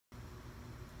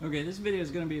Okay, this video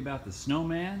is going to be about the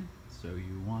snowman. So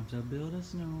you want to build a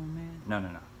snowman? No.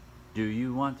 Do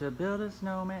you want to build a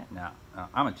snowman? No.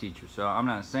 I'm a teacher, so I'm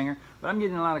not a singer. But I'm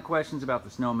getting a lot of questions about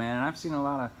the snowman, and I've seen a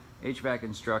lot of HVAC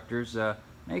instructors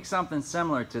make something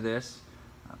similar to this.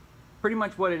 Pretty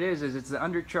much what it is it's the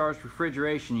undercharged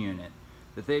refrigeration unit.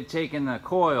 That they've taken the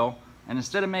coil, and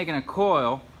instead of making a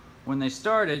coil, when they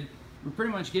started, we're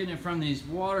pretty much getting it from these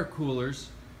water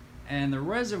coolers, and the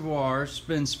reservoir's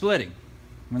been splitting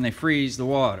when they freeze the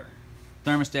water.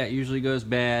 Thermostat usually goes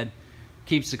bad,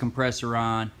 keeps the compressor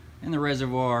on, and the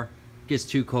reservoir gets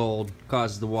too cold,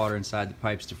 causes the water inside the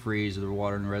pipes to freeze, or the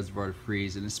water in the reservoir to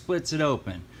freeze, and it splits it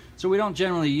open. So we don't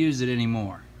generally use it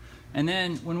anymore. And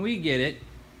then when we get it,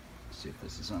 let's see if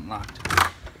this is unlocked.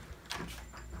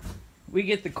 We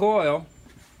get the coil,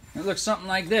 it looks something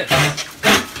like this,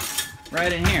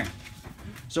 right in here.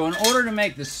 So in order to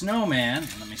make the snowman,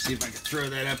 let me see if I can throw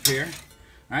that up here.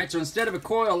 Alright, so instead of a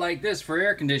coil like this for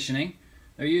air conditioning,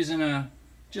 they're using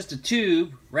just a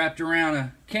tube wrapped around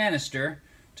a canister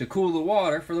to cool the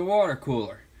water for the water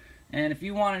cooler. And if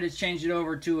you wanted to change it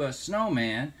over to a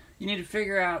snowman, you need to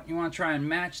figure out, you want to try and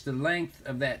match the length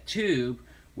of that tube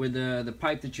with the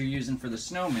pipe that you're using for the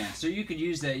snowman. So you could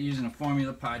use that using a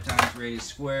formula, pi times radius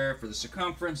square for the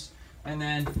circumference, and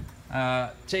then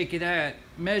take it at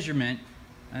measurement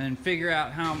and figure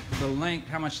out how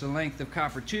much the length of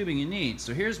copper tubing you need.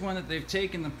 So here's one that they've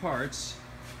taken the parts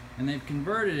and they've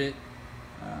converted it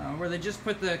where they just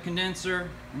put the condenser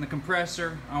and the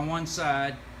compressor on one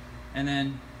side, and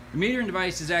then the metering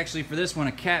device is actually for this one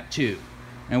a cap tube.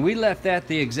 And we left that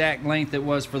the exact length it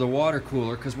was for the water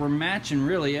cooler because we're matching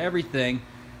really everything.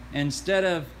 Instead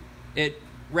of it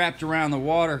wrapped around the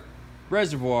water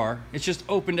reservoir, it's just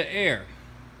open to air.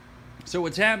 So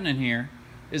what's happening here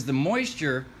is the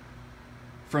moisture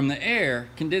from the air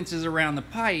condenses around the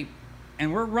pipe,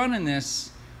 and we're running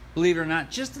this, believe it or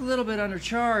not, just a little bit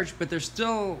undercharged, but there's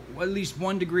still at least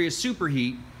 1 degree of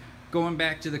superheat going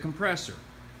back to the compressor.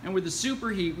 And with the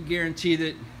superheat, we guarantee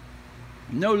that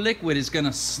no liquid is going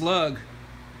to slug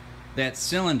that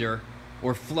cylinder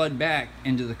or flood back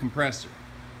into the compressor.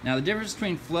 Now the difference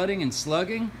between flooding and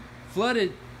slugging,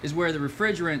 flooded is where the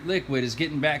refrigerant liquid is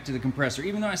getting back to the compressor.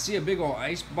 Even though I see a big old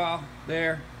ice ball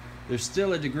there, there's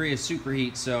still a degree of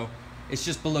superheat, so it's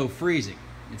just below freezing.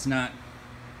 It's not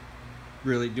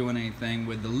really doing anything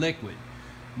with the liquid.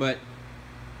 But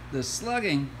the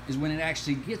slugging is when it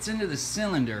actually gets into the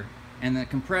cylinder and the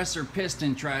compressor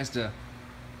piston tries to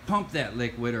pump that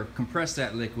liquid or compress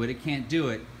that liquid. It can't do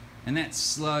it, and that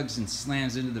slugs and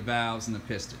slams into the valves and the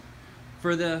piston.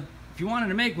 If you wanted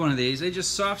to make one of these, they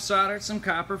just soft soldered some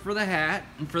copper for the hat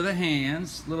and for the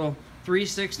hands, little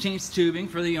 3/16 tubing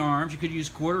for the arms. You could use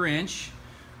 1/4 inch.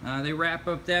 They wrap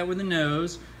up that with the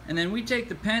nose, and then we take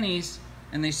the pennies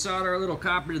and they solder a little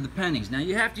copper to the pennies. Now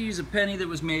you have to use a penny that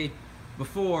was made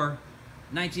before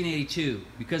 1982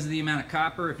 because of the amount of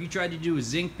copper. If you tried to do a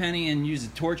zinc penny and use a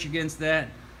torch against that,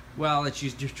 well, let's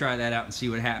just try that out and see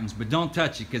what happens. But don't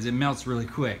touch it because it melts really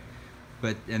quick.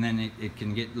 And then it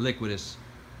can get liquidous.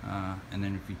 And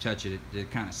then if you touch it, it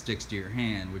kind of sticks to your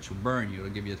hand, which will burn you. It'll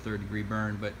give you a 3rd-degree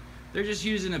burn. But they're just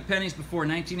using the pennies before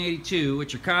 1982,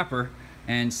 which are copper,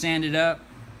 and sand it up,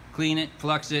 clean it,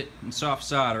 flux it, and soft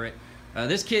solder it.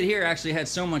 This kid here actually had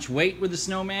so much weight with the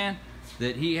snowman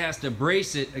that he has to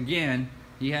brace it again.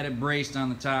 He had it braced on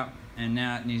the top, and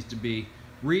now it needs to be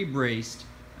re-braced.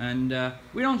 And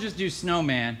we don't just do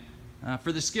snowman.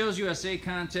 For the Skills USA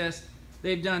contest,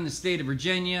 they've done the state of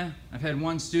Virginia. I've had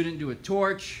one student do a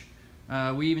torch.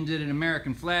 We even did an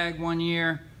American flag one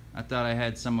year. I thought I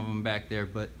had some of them back there,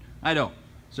 but I don't.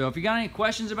 So if you got any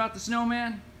questions about the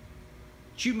snowman,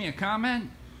 shoot me a comment.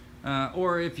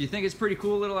 Or if you think it's a pretty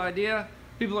cool little idea,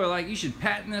 people are like, you should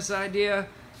patent this idea.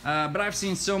 But I've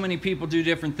seen so many people do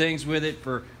different things with it.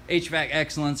 For HVAC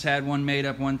Excellence had one made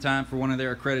up one time for one of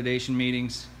their accreditation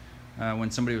meetings when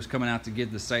somebody was coming out to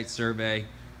give the site survey.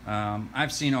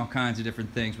 I've seen all kinds of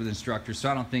different things with instructors, so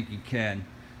I don't think you can.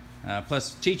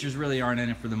 Plus, teachers really aren't in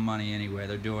it for the money anyway.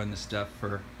 They're doing this stuff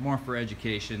more for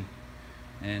education,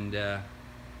 and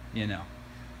you know.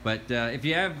 But if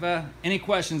you have any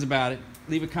questions about it,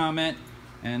 leave a comment,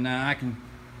 and I can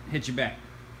hit you back.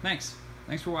 Thanks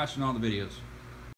for watching all the videos.